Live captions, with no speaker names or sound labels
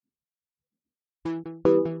Alright,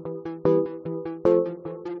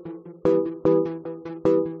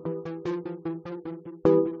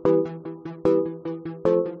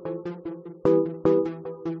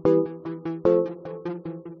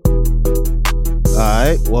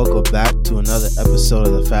 welcome back to another episode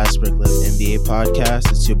of the Fast Break Left NBA podcast.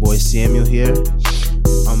 It's your boy Samuel here.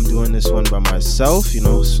 I'm doing this one by myself.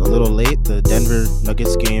 It's a little late. The Denver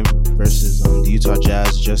Nuggets game versus the Utah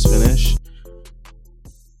Jazz just finished.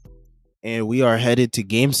 And we are headed to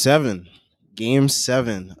Game 7. Game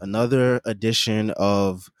 7, another edition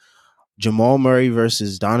of Jamal Murray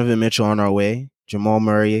versus Donovan Mitchell on our way. Jamal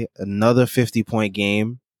Murray, another 50-point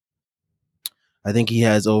game. I think he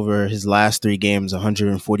has over his last 3 games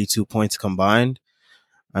 142 points combined.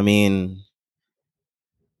 I mean,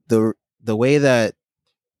 the way that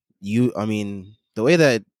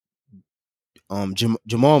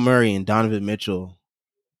Jamal Murray and Donovan Mitchell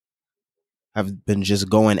have been just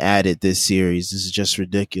going at it this series is just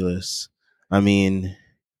ridiculous. I mean,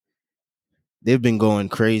 they've been going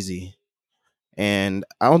crazy, and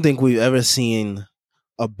I don't think we've ever seen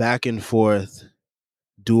a back and forth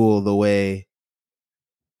duel the way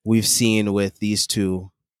we've seen with these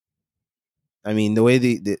two. I mean, the way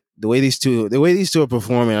these two are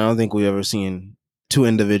performing, I don't think we've ever seen two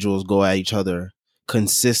individuals go at each other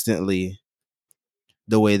consistently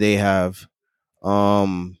the way they have.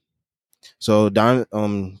 So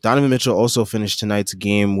Donovan Mitchell also finished tonight's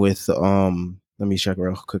game with let me check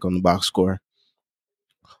real quick on the box score.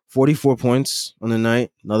 44 points on the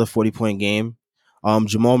night, another 40-point game.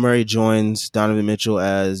 Jamal Murray joins Donovan Mitchell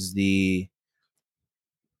as the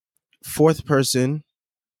fourth person.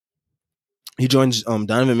 He joins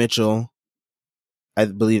Donovan Mitchell, I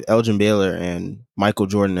believe Elgin Baylor and Michael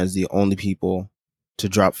Jordan as the only people to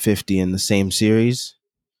drop 50 in the same series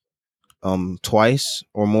twice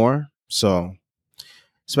or more. So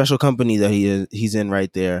special company that he's in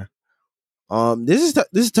right there. This is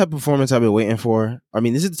the type of performance I've been waiting for. I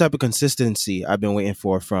mean, this is the type of consistency I've been waiting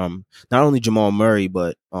for from not only Jamal Murray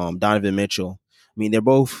but Donovan Mitchell. I mean, they're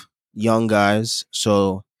both young guys,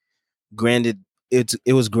 so granted, it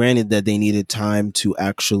was granted that they needed time to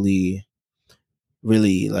actually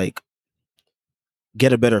really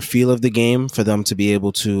get a better feel of the game for them to be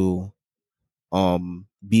able to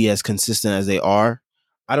be as consistent as they are.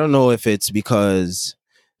 I don't know if it's because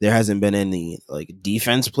there hasn't been any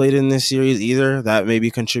defense played in this series either. That maybe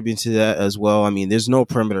contributes to that as well. I mean, there's no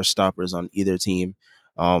perimeter stoppers on either team.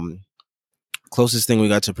 Closest thing we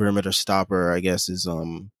got to perimeter stopper, I guess, is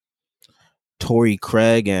Torrey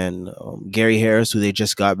Craig and Gary Harris, who they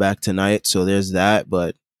just got back tonight. So there's that.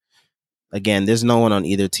 But again, there's no one on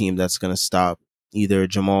either team that's going to stop either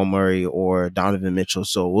Jamal Murray or Donovan Mitchell.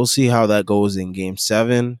 So we'll see how that goes in Game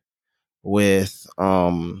 7 with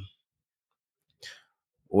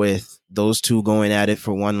those two going at it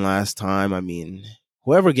for one last time. I mean,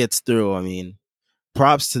 whoever gets through, I mean,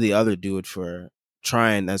 props to the other dude for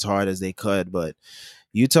trying as hard as they could. But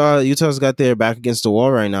Utah's got their back against the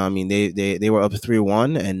wall right now. I mean, they were up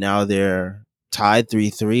 3-1 and now they're tied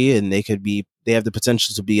 3-3, and they have the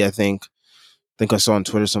potential to be, I think I saw on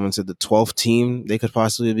Twitter someone said the 12th team they could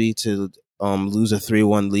possibly be to lose a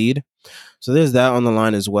 3-1 lead. So there's that on the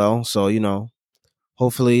line as well. So,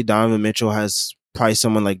 hopefully Donovan Mitchell has probably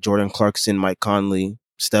someone like Jordan Clarkson, Mike Conley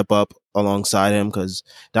step up alongside him, because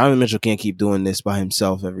Donovan Mitchell can't keep doing this by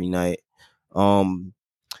himself every night.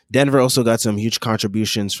 Denver also got some huge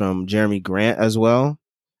contributions from Jeremy Grant as well.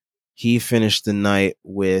 He finished the night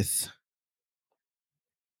with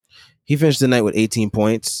 18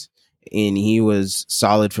 points. And he was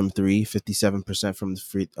solid from 57% from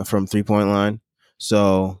the from 3-point line.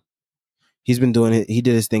 So he's been doing it. He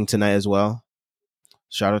did his thing tonight as well.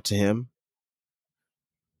 Shout out to him.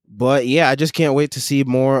 But yeah, I just can't wait to see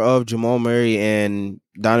more of Jamal Murray and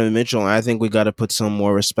Donovan Mitchell. And I think we got to put some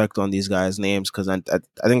more respect on these guys' names, because I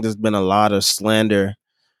think there's been a lot of slander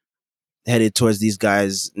headed towards these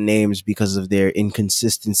guys' names because of their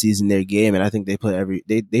inconsistencies in their game. And I think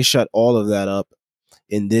they shut all of that up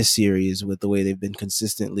in this series with the way they've been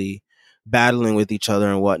consistently battling with each other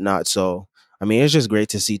and whatnot. So, I mean, it's just great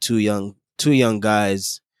to see two young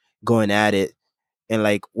guys going at it.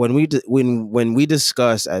 And when we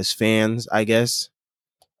discuss as fans, I guess,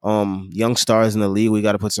 young stars in the league, we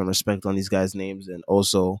got to put some respect on these guys' names and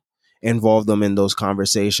also involve them in those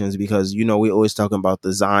conversations, because, we always talking about the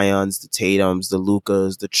Zions, the Tatums, the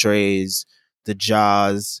Lukas, the Trays, the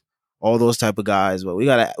Jaws, all those type of guys. But we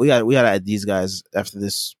gotta add these guys after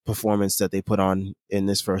this performance that they put on in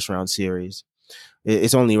this first round series.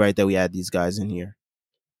 It's only right that we add these guys in here.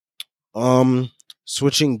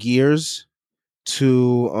 Switching gears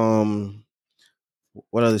to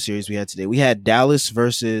What other series we had today? We had Dallas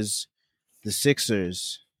versus the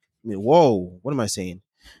Sixers. I mean, whoa, what am I saying?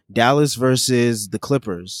 Dallas versus the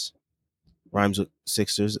Clippers. Rhymes with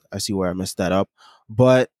Sixers. I see where I messed that up.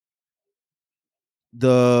 But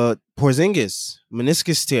the Porzingis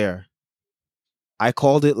meniscus tear, I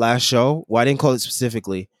called it last show. Well, I didn't call it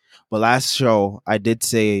specifically, but last show I did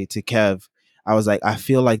say to Kev, I was like, I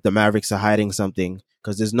feel like the Mavericks are hiding something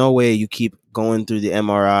because there's no way you keep going through the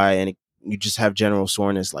MRI and you just have general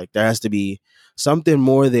soreness. Like there has to be something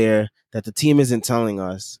more there that the team isn't telling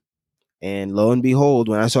us. And lo and behold,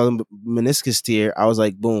 when I saw the meniscus tear, I was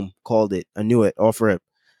like, boom, called it. I knew it off rip.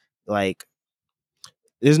 Like,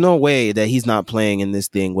 there's no way that he's not playing in this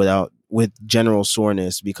thing with general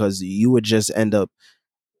soreness because you would just end up.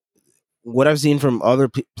 What I've seen from other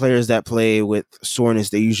players that play with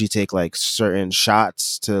soreness, they usually take like certain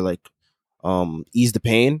shots to like ease the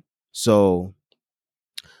pain. So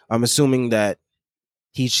I'm assuming that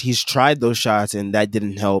he's tried those shots and that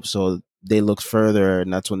didn't help. So they looked further,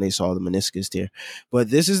 and that's when they saw the meniscus tear.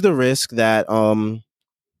 But this is the risk that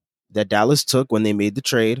Dallas took when they made the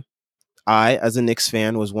trade. I, as a Knicks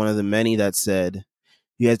fan, was one of the many that said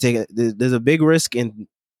you had to take there's a big risk in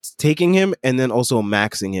taking him and then also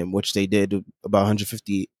maxing him, which they did about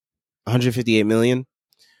 158 million.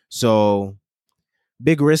 So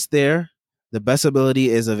big risk there. The best ability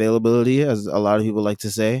is availability, as a lot of people like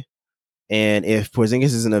to say. And if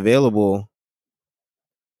Porzingis isn't available,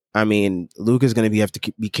 I mean, Luke is going to have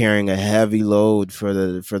to be carrying a heavy load for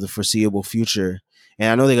the foreseeable future. And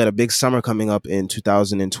I know they got a big summer coming up in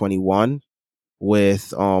 2021 with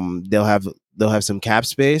they'll have some cap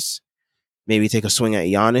space. Maybe take a swing at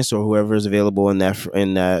Giannis or whoever is available in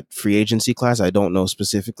that free agency class. I don't know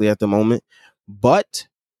specifically at the moment, but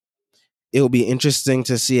it will be interesting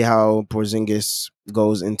to see how Porzingis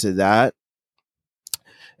goes into that.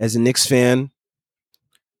 As a Knicks fan,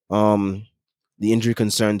 um, the injury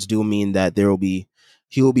concerns do mean that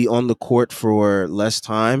he will be on the court for less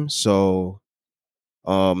time. So,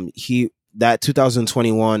 he that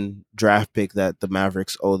 2021 draft pick that the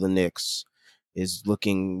Mavericks owe the Knicks is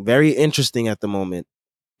looking very interesting at the moment.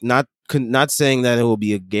 Not saying that it will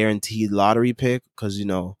be a guaranteed lottery pick because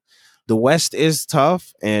the West is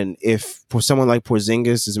tough, and if for someone like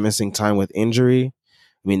Porzingis is missing time with injury,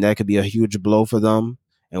 I mean that could be a huge blow for them.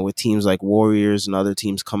 And with teams like Warriors and other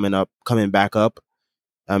teams coming back up,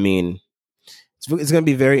 I mean it's going to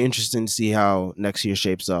be very interesting to see how next year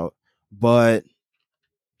shapes out. But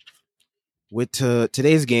with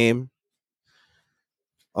today's game,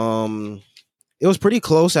 um, it was pretty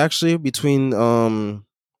close actually between the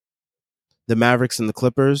Mavericks and the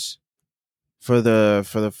Clippers for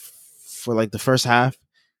like the first half.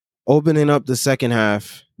 Opening up the second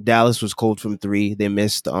half, Dallas was cold from three. They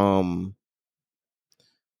missed 13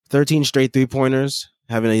 straight 3-pointers,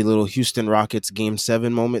 having a little Houston Rockets game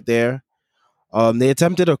 7 moment there. They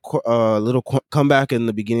attempted a little comeback in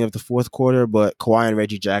the beginning of the fourth quarter, but Kawhi and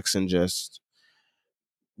Reggie Jackson just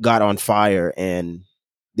got on fire, and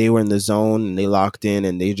they were in the zone and they locked in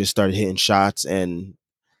and they just started hitting shots, and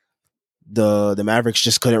the Mavericks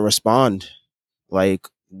just couldn't respond. Like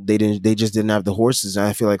they just didn't have the horses. And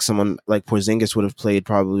I feel like someone like Porzingis would have played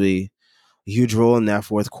probably a huge role in that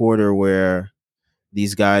fourth quarter where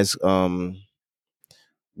these guys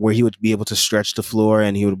where he would be able to stretch the floor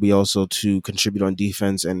and he would be also to contribute on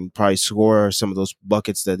defense and probably score some of those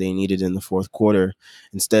buckets that they needed in the fourth quarter.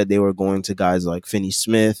 Instead, they were going to guys like Finney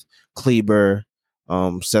Smith, Kleber,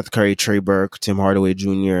 Seth Curry, Trey Burke, Tim Hardaway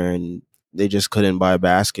Jr., and they just couldn't buy a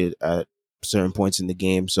basket at certain points in the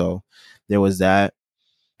game. So there was that.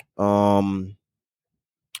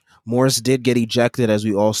 Morris did get ejected, as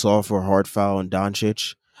we all saw, for a hard foul on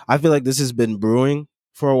Doncic. I feel like this has been brewing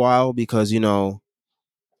for a while because,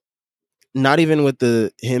 not even with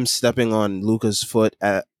him stepping on Luka's foot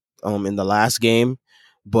at in the last game,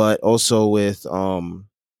 but also with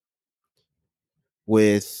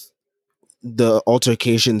the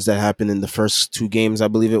altercations that happened in the first 2 games. I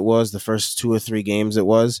believe it was the first 2 or 3 games it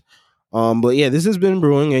was. But yeah, this has been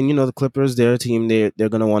brewing, and the Clippers, their team, they're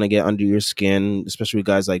gonna want to get under your skin, especially with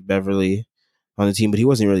guys like Beverly on the team, but he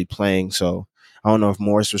wasn't really playing, so I don't know if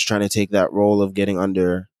Morris was trying to take that role of getting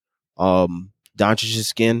under Doncic's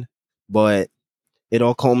skin, but it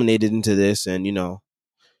all culminated into this, and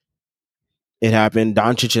it happened.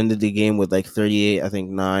 Doncic ended the game with like 38, I think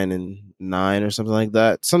 9 and 9 or something like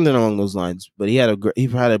that, something along those lines. But he had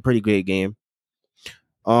a pretty great game.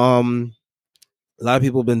 A lot of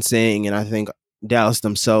people have been saying, and I think Dallas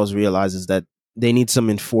themselves realizes that they need some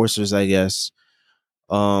enforcers, I guess,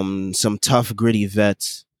 some tough, gritty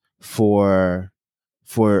vets for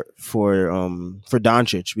for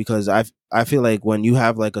Doncic, because I feel like when you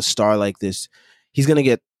have like a star like this, he's gonna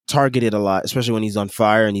get targeted a lot, especially when he's on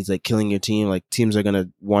fire and he's like killing your team. Like teams are gonna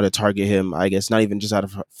want to target him, I guess, not even just out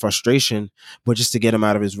of frustration, but just to get him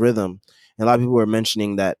out of his rhythm. And a lot of people were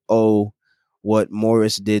mentioning that, oh, what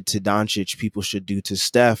Morris did to Doncic, people should do to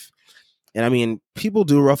Steph. And I mean, people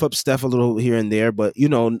do rough up Steph a little here and there, but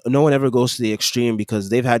no one ever goes to the extreme, because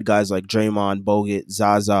they've had guys like Draymond, Bogut,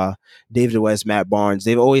 Zaza, David West, Matt Barnes.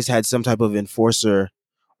 They've always had some type of enforcer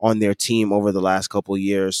on their team over the last couple of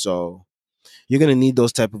years. So you're gonna need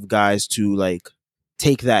those type of guys to like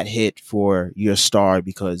take that hit for your star,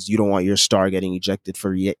 because you don't want your star getting ejected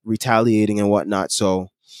for retaliating and whatnot. So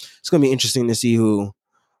it's gonna be interesting to see who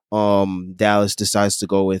Dallas decides to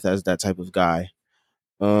go with as that type of guy.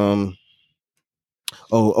 Um,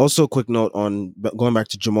 Oh, also, quick note on going back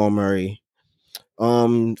to Jamal Murray.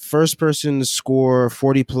 First person to score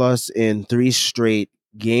 40 plus in 3 straight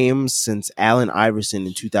games since Allen Iverson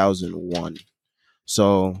in 2001.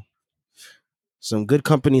 So some good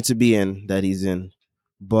company to be in that he's in.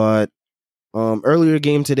 But earlier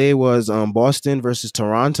game today was Boston versus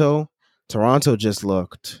Toronto. Toronto just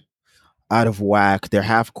looked out of whack. Their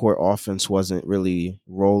half court offense wasn't really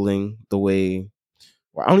rolling the way.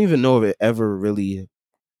 I don't even know if it ever really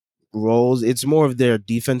rolls. It's more of their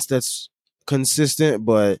defense that's consistent,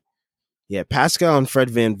 but yeah, Pascal and Fred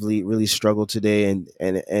VanVleet really struggled today, and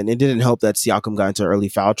it didn't help that Siakam got into early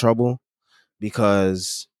foul trouble,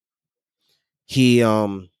 because he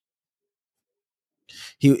that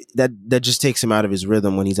just takes him out of his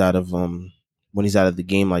rhythm when he's out of the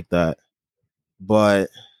game like that. But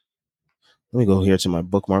let me go here to my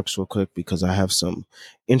bookmarks real quick, because I have some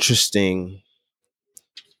interesting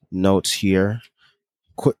notes here.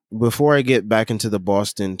 Before I get back into the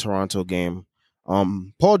Boston Toronto game,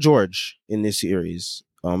 Paul George in this series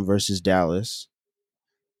versus Dallas,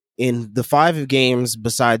 in the 5 games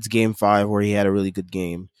besides game 5 where he had a really good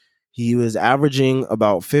game, he was averaging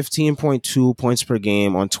about 15.2 points per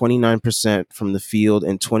game on 29% from the field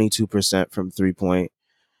and 22% from 3-point.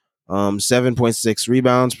 7.6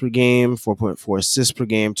 rebounds per game, 4.4 assists per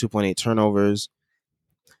game, 2.8 turnovers.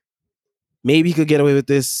 Maybe he could get away with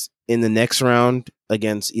this in the next round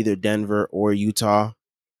against either Denver or Utah.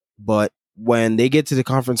 But when they get to the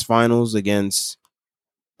conference finals against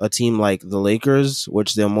a team like the Lakers,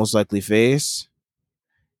 which they'll most likely face,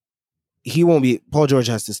 Paul George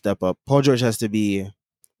has to step up. Paul George has to be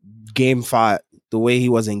game 5, the way he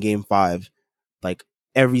was in game 5, like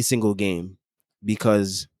every single game,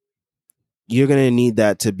 because you're going to need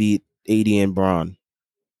that to beat AD and Braun,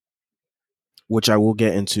 which I will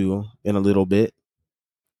get into in a little bit.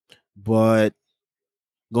 But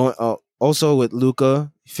going also with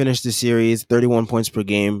Luka, finished the series 31 points per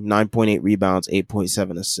game, 9.8 rebounds,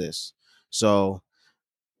 8.7 assists. So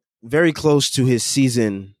very close to his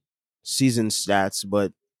season stats,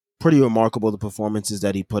 but pretty remarkable the performances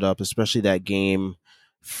that he put up, especially that game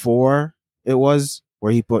 4 it was,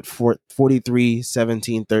 where he put 43,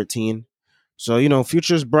 17, 13. So,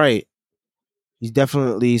 future's bright. He's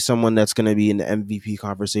definitely someone that's going to be in the MVP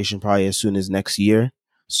conversation probably as soon as next year.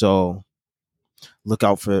 So look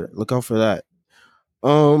out for that.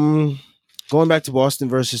 Going back to Boston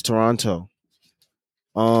versus Toronto.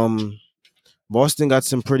 Boston got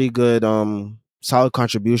some pretty good solid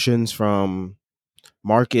contributions from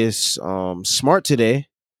Marcus Smart today.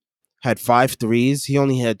 Had 5 threes. He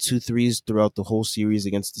only had 2 threes throughout the whole series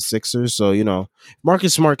against the Sixers. So,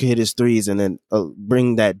 Marcus Smart can hit his threes and then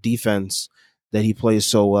bring that defense that he plays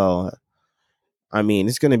so well. I mean,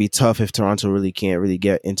 it's going to be tough if Toronto really can't really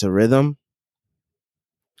get into rhythm.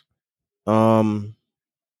 What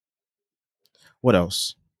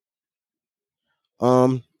else?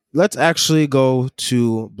 Let's actually go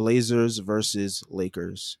to Blazers versus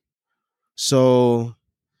Lakers. So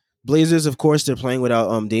Blazers, of course, they're playing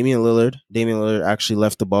without Damian Lillard. Damian Lillard actually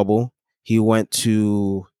left the bubble. He went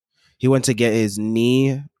to get his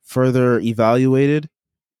knee further evaluated.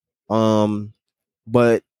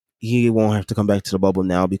 But he won't have to come back to the bubble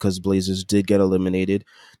now, because Blazers did get eliminated.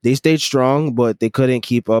 They stayed strong, but they couldn't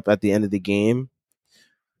keep up at the end of the game.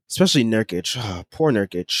 Especially Nurkic. Oh, poor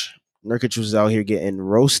Nurkic. Nurkic was out here getting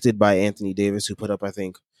roasted by Anthony Davis, who put up, I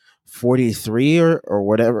think, 43 or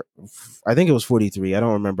whatever. I think it was 43. I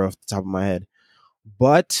don't remember off the top of my head.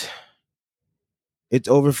 But it's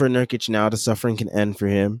over for Nurkic now. The suffering can end for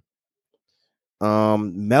him.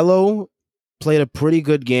 Melo played a pretty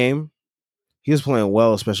good game. He was playing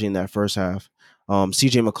well, especially in that first half.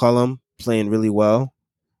 CJ McCollum playing really well.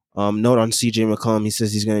 Note on CJ McCollum, he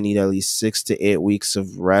says he's going to need at least 6 to 8 weeks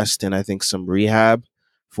of rest and I think some rehab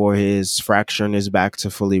for his fracture in his back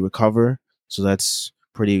to fully recover. So that's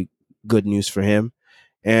pretty good news for him.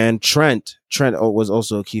 And Trent was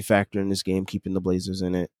also a key factor in this game, keeping the Blazers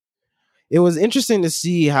in it. It was interesting to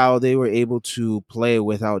see how they were able to play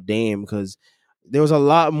without Dame because there was a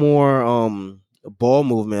lot more ball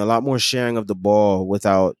movement, a lot more sharing of the ball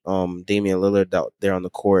without Damian Lillard out there on the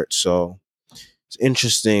court. So it's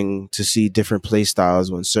interesting to see different play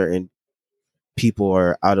styles when certain people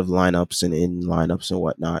are out of lineups and in lineups and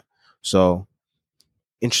whatnot. So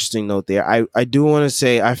interesting note there. I do want to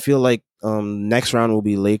say I feel like next round will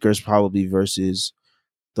be Lakers probably versus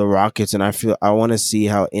the Rockets, and I want to see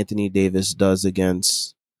how Anthony Davis does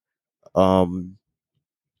against um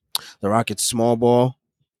the Rockets small ball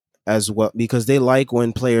as well because they like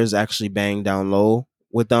when players actually bang down low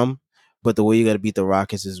with them. But the way you got to beat the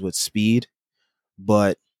Rockets is with speed.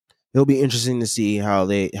 But it'll be interesting to see how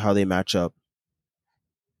they match up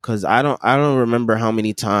because I don't remember how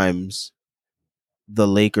many times the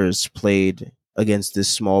Lakers played against this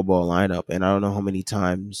small ball lineup, and I don't know how many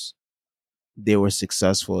times they were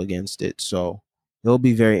successful against it. So it'll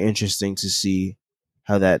be very interesting to see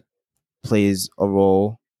how that plays a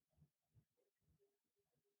role.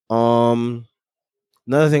 Um,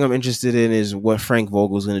 Another thing I'm interested in is what Frank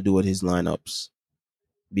Vogel's going to do with his lineups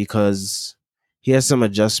because he has some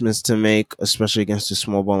adjustments to make, especially against the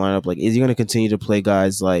small ball lineup. Like, is he going to continue to play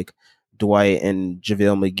guys like Dwight and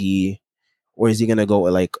JaVale McGee, or is he going to go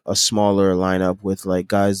with like a smaller lineup with like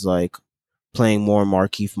guys like playing more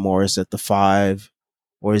Markieff Morris at the 5,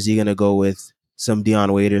 or is he going to go with some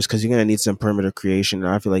Dion Waiters because you're going to need some perimeter creation,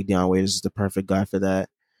 and I feel like Dion Waiters is the perfect guy for that,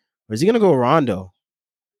 or is he going to go Rondo,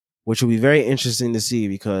 which will be very interesting to see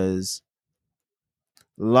because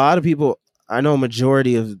a lot of people, I know a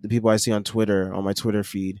majority of the people I see on Twitter, on my Twitter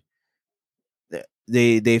feed,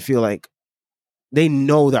 they feel like they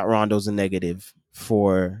know that Rondo's a negative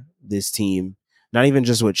for this team. Not even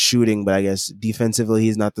just with shooting, but I guess defensively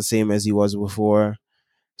he's not the same as he was before.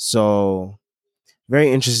 So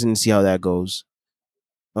very interesting to see how that goes.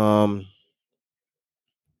 Um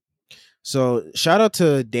so shout out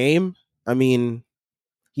to Dame. I mean,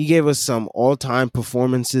 he gave us some all-time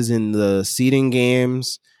performances in the seeding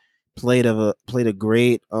games. Played a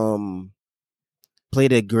great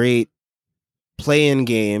play-in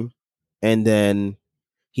game, and then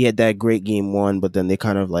he had that great game 1, but then they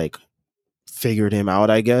kind of like figured him out,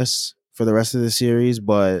 I guess, for the rest of the series.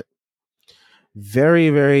 But very,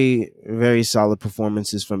 very, very solid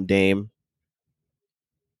performances from Dame.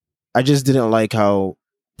 I just didn't like how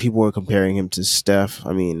people were comparing him to Steph.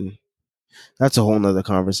 I mean, that's a whole nother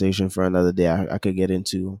conversation for another day I could get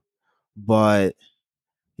into. But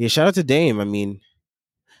yeah, shout out to Dame. I mean,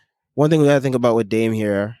 one thing we gotta think about with Dame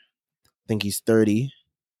here, I think he's 30.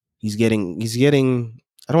 He's getting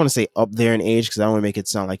I don't want to say up there in age because I don't want to make it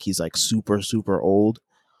sound like he's like super, super old.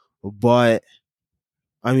 But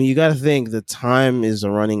I mean, you got to think the time is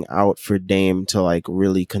running out for Dame to like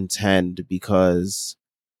really contend because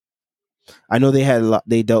I know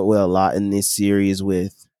they dealt with a lot in this series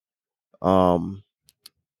with um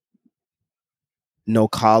no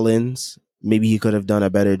Collins. Maybe he could have done a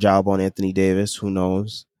better job on Anthony Davis. Who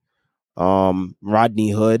knows?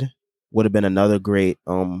 Rodney Hood would have been another great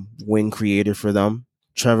wing creator for them.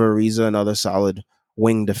 Trevor Ariza, another solid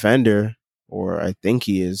wing defender, or I think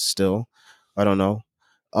he is still. I don't know.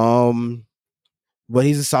 Um, but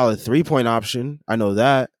he's a solid 3-point option. I know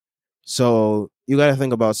that. So you got to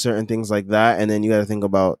think about certain things like that, and then you got to think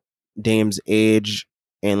about Dame's age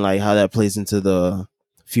and like how that plays into the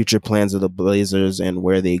future plans of the Blazers and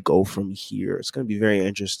where they go from here. It's going to be very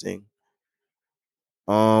interesting.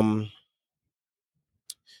 Um.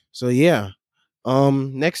 So yeah.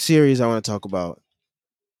 Next series I want to talk about.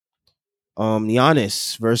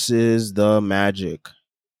 Giannis versus the Magic.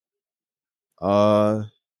 Uh,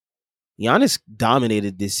 Giannis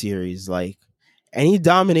dominated this series, like, and he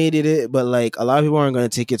dominated it, but like a lot of people aren't going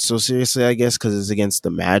to take it so seriously, I guess, because it's against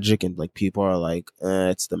the Magic, and like people are like,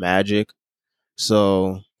 it's the Magic.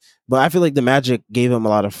 So, but I feel like the Magic gave him a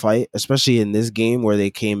lot of fight, especially in this game where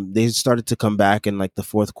they started to come back in like the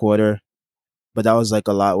fourth quarter, but that was like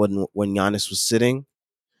a lot when Giannis was sitting.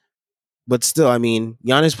 But still, I mean,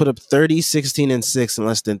 Giannis put up 30, 16, and 6 in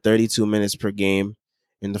less than 32 minutes per game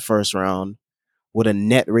in the first round with a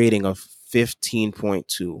net rating of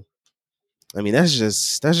 15.2. I mean, that's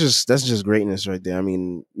just greatness right there. I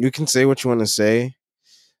mean, you can say what you want to say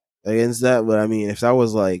against that, but I mean, if that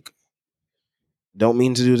was like, don't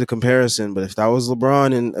mean to do the comparison, but if that was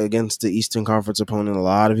LeBron and against the Eastern Conference opponent, a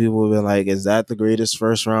lot of people would be like, is that the greatest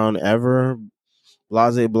first round ever?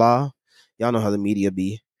 Blase blah. Y'all know how the media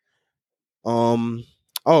be. Um.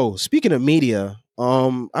 Oh, speaking of media, I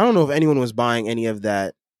don't know if anyone was buying any of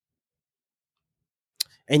that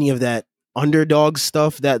any of that underdog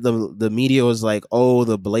stuff that the media was like, oh,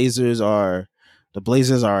 the Blazers are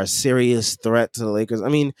a serious threat to the Lakers. I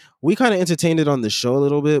mean, we kind of entertained it on the show a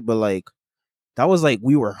little bit, but like that was like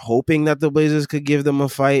we were hoping that the Blazers could give them a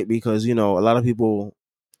fight because a lot of people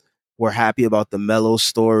were happy about the Melo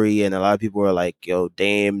story, and a lot of people were like, "Yo,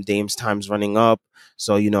 Dame's time's running up,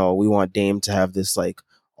 so we want Dame to have this like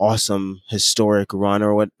awesome historic run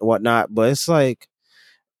or whatnot." But it's like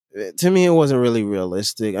to me, it wasn't really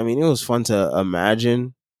realistic. I mean, it was fun to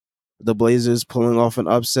imagine the Blazers pulling off an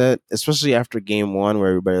upset, especially after Game One, where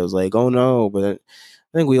everybody was like, "Oh no!" But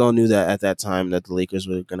I think we all knew that at that time that the Lakers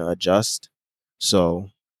were going to adjust. So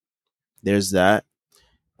there's that.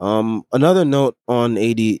 Another note on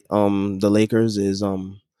the Lakers is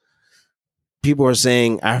people are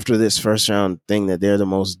saying after this first round thing that they're the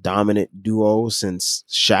most dominant duo since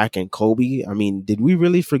Shaq and Kobe. I mean, did we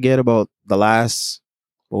really forget about the last,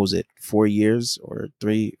 what was it, 4 years or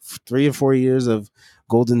 3 or 4 years of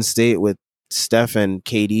Golden State with Steph and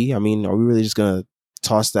KD? I mean, are we really just gonna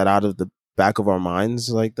toss that out of the back of our minds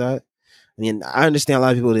like that? I mean, I understand a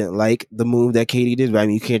lot of people didn't like the move that KD did, but I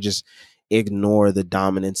mean, you can't just ignore the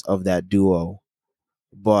dominance of that duo.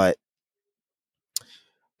 But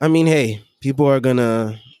I mean, hey, people are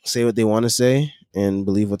gonna say what they want to say and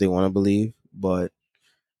believe what they want to believe, but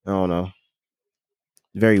I don't know.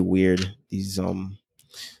 Very weird. These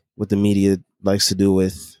what the media likes to do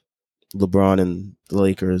with LeBron and the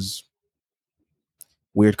Lakers.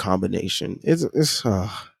 Weird combination. It's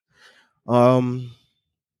um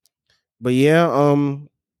but yeah,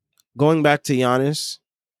 going back to Giannis,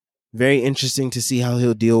 very interesting to see how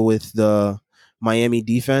he'll deal with the Miami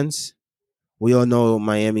defense. We all know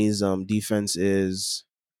Miami's defense is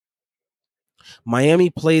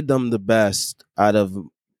Miami played them the best out of,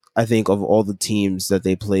 I think, of all the teams that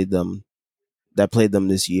played them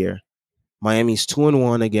this year. Miami's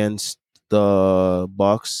 2-1 against the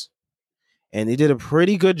Bucks, and they did a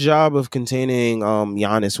pretty good job of containing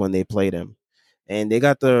Giannis when they played him, and they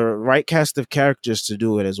got the right cast of characters to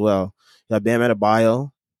do it as well. You got Bam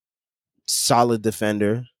Adebayo, solid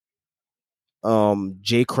defender.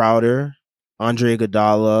 Jay Crowder, Andre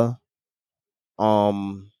Iguodala.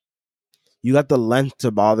 Um, you got the length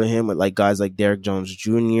to bother him with like guys like Derrick Jones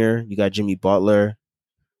Jr. You got Jimmy Butler,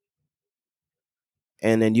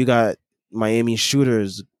 and then you got Miami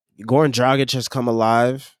shooters. Goran Dragic has come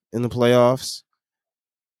alive in the playoffs.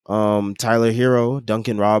 Tyler Hero,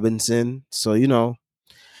 Duncan Robinson. So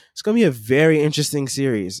it's gonna be a very interesting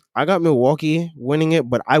series. I got Milwaukee winning it,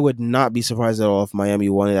 but I would not be surprised at all if Miami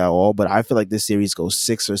won it at all. But I feel like this series goes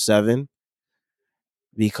 6 or 7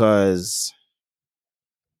 because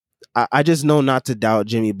I just know not to doubt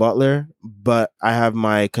Jimmy Butler, but I have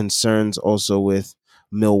my concerns also with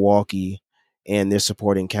Milwaukee and their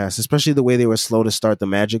supporting cast, especially the way they were slow to start the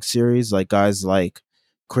Magic series, like guys like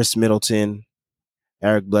Chris Middleton,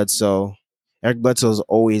 Eric Bledsoe. Eric Bledsoe is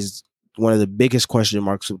always one of the biggest question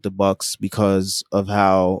marks with the Bucks because of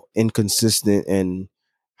how inconsistent and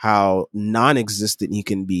how non-existent he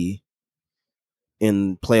can be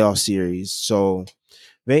in playoff series. So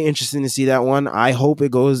very interesting to see that one. I hope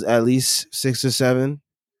it goes at least 6 or 7.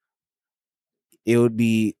 It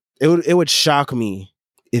would shock me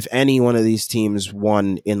if any one of these teams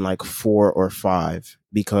won in like 4 or 5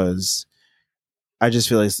 because I just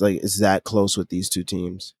feel like it's that close with these two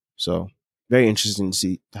teams. So very interesting to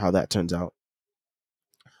see how that turns out.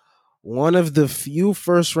 One of the few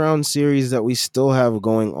first round series that we still have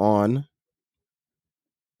going on,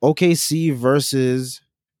 OKC versus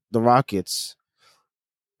the Rockets.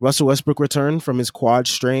 Russell Westbrook returned from his quad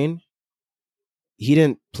strain. He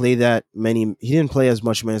didn't play as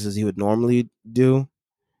much minutes as he would normally do.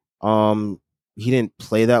 He didn't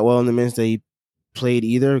play that well in the minutes that he played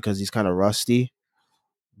either because he's kind of rusty.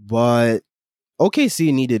 But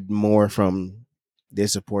OKC needed more from their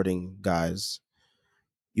supporting guys.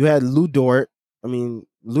 You had Lou Dort. I mean,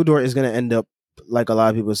 Lou Dort is going to end up, like a lot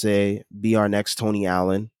of people say, be our next Tony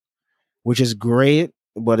Allen, which is great,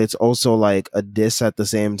 but it's also like a diss at the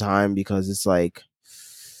same time because it's like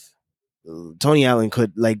Tony Allen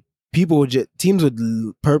could, like, teams would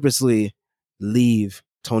purposely leave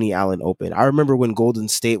Tony Allen open. I remember when Golden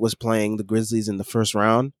State was playing the Grizzlies in the first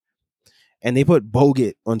round and they put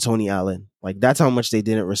Bogut on Tony Allen. Like, that's how much they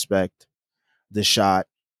didn't respect the shot.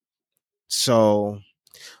 So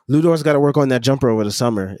Ludor's got to work on that jumper over the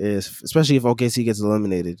summer, especially if OKC gets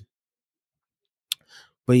eliminated.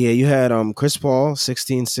 But yeah, you had Chris Paul,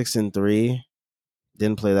 16, 6, and 3.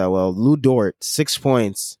 Didn't play that well. Lou Dort, 6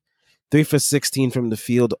 points, 3 for 16 from the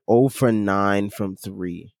field, 0 for 9 from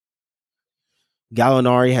 3.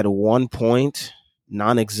 Gallinari had 1 point,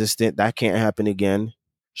 non-existent. That can't happen again.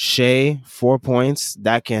 Shea, 4 points.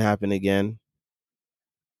 That can't happen again.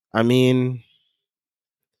 I mean,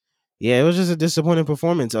 yeah, it was just a disappointing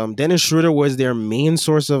performance. Dennis Schroeder was their main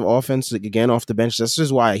source of offense again off the bench. That's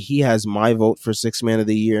just why he has my vote for sixth man of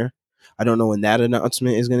the year. I don't know when that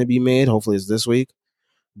announcement is going to be made. Hopefully, it's this week.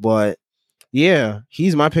 But yeah,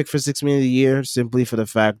 he's my pick for sixth man of the year simply for the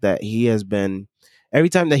fact that he has been every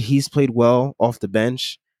time that he's played well off the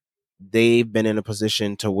bench, they've been in a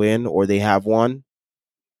position to win or they have won.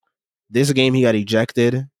 This game he got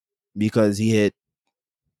ejected because he hit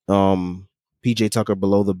PJ Tucker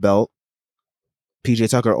below the belt. PJ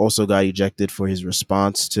Tucker also got ejected for his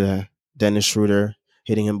response to Dennis Schroeder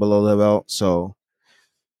hitting him below the belt. So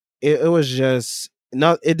it was just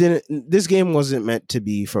not. It didn't. This game wasn't meant to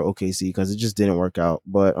be for OKC because it just didn't work out.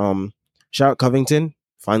 But shout out Covington.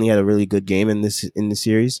 Finally had a really good game in the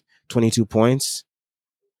series. 22 points.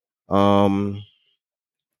 6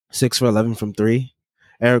 for 11 from 3.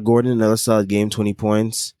 Eric Gordon, another solid game, 20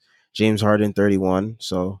 points. James Harden, 31.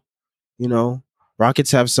 So,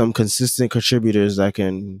 Rockets have some consistent contributors that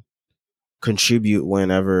can contribute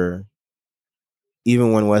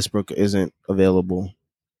even when Westbrook isn't available.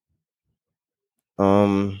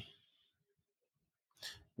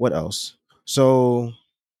 What else? So,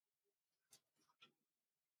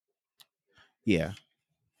 yeah.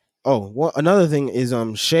 Oh, well, another thing is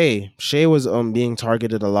Shea. Shea was being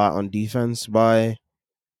targeted a lot on defense by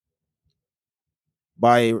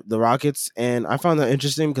the Rockets, and I found that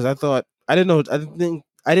interesting because I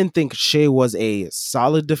didn't think Shea was a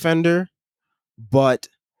solid defender, but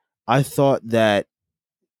I thought that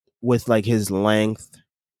with like his length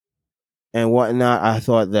and whatnot, I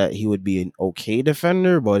thought that he would be an okay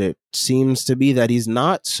defender, but it seems to be that he's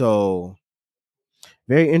not. So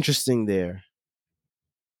very interesting there.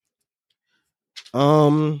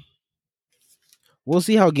 We'll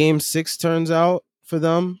see how game 6 turns out for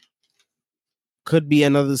them. Could be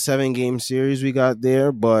another 7-game series we got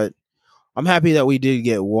there, but I'm happy that we did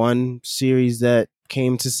get one series that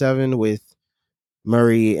came to 7 with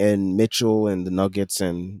Murray and Mitchell and the Nuggets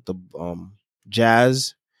and the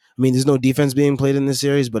Jazz. I mean, there's no defense being played in this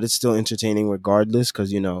series, but it's still entertaining regardless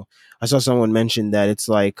because, I saw someone mention that it's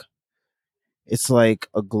like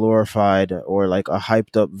a glorified or like a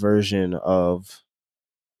hyped up version of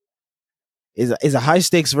is a high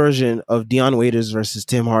stakes version of Dion Waiters versus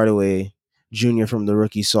Tim Hardaway Jr. from the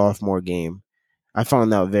rookie sophomore game. I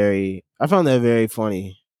found that very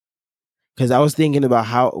funny because I was thinking about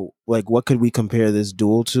how what could we compare this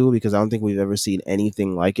duel to because I don't think we've ever seen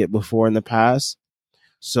anything like it before in the past.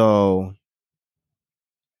 So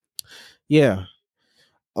yeah.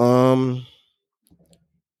 One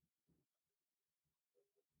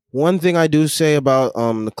thing I do say about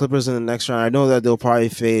the Clippers in the next round, I know that they'll probably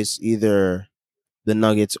face either the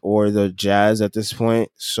Nuggets or the Jazz at this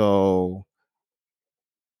point. So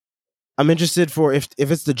I'm interested for if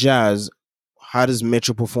it's the Jazz, how does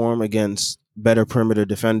Mitchell perform against better perimeter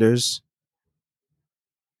defenders?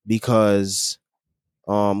 Because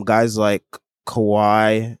guys like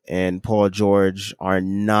Kawhi and Paul George are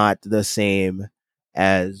not the same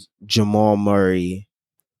as Jamal Murray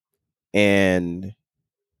and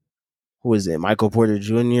who is it? Michael Porter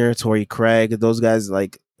Jr., Torrey Craig. Those guys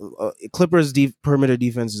Clippers perimeter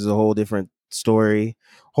defense is a whole different story.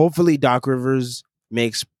 Hopefully Doc Rivers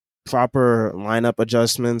makes proper lineup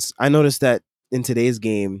adjustments. I noticed that in today's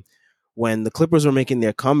game when the Clippers were making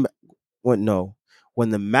their comeback. When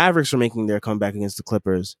the Mavericks were making their comeback against the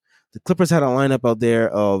Clippers had a lineup out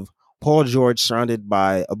there of Paul George surrounded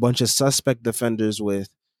by a bunch of suspect defenders with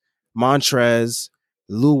Montrez,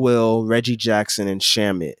 Lou Will, Reggie Jackson, and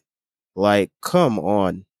Shamet. Like, come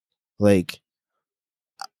on. Like,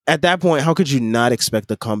 at that point, how could you not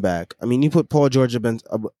expect a comeback? I mean, you put Paul George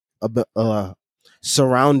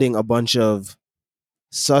surrounding a bunch of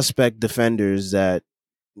suspect defenders that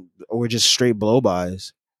were just straight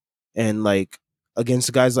blow-bys. And,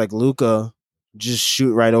 against guys like Luka, just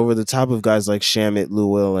shoot right over the top of guys like Shamet, Lou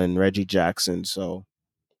Will, and Reggie Jackson. So,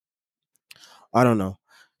 I don't know.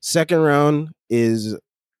 Second round I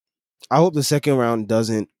hope the second round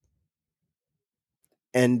doesn't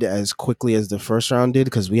end as quickly as the first round did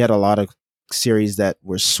because we had a lot of series that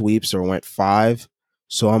were sweeps or went 5.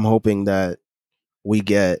 So I'm hoping that we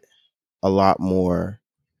get a lot more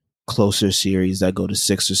closer series that go to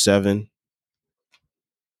 6 or 7.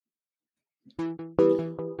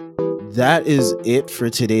 That is it for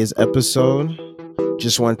today's episode.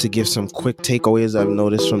 Just wanted to give some quick takeaways I've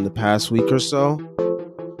noticed from the past week or so.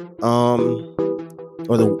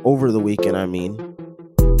 Over the weekend, I mean.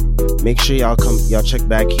 Make sure y'all check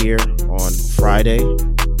back here on Friday.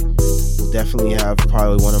 We'll definitely have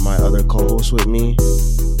probably one of my other co-hosts with me.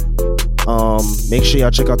 Make sure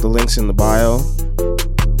y'all check out the links in the bio.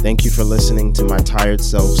 Thank you for listening to my tired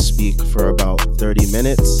self speak for about 30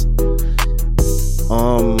 minutes.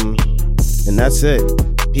 And that's it.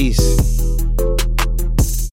 Peace.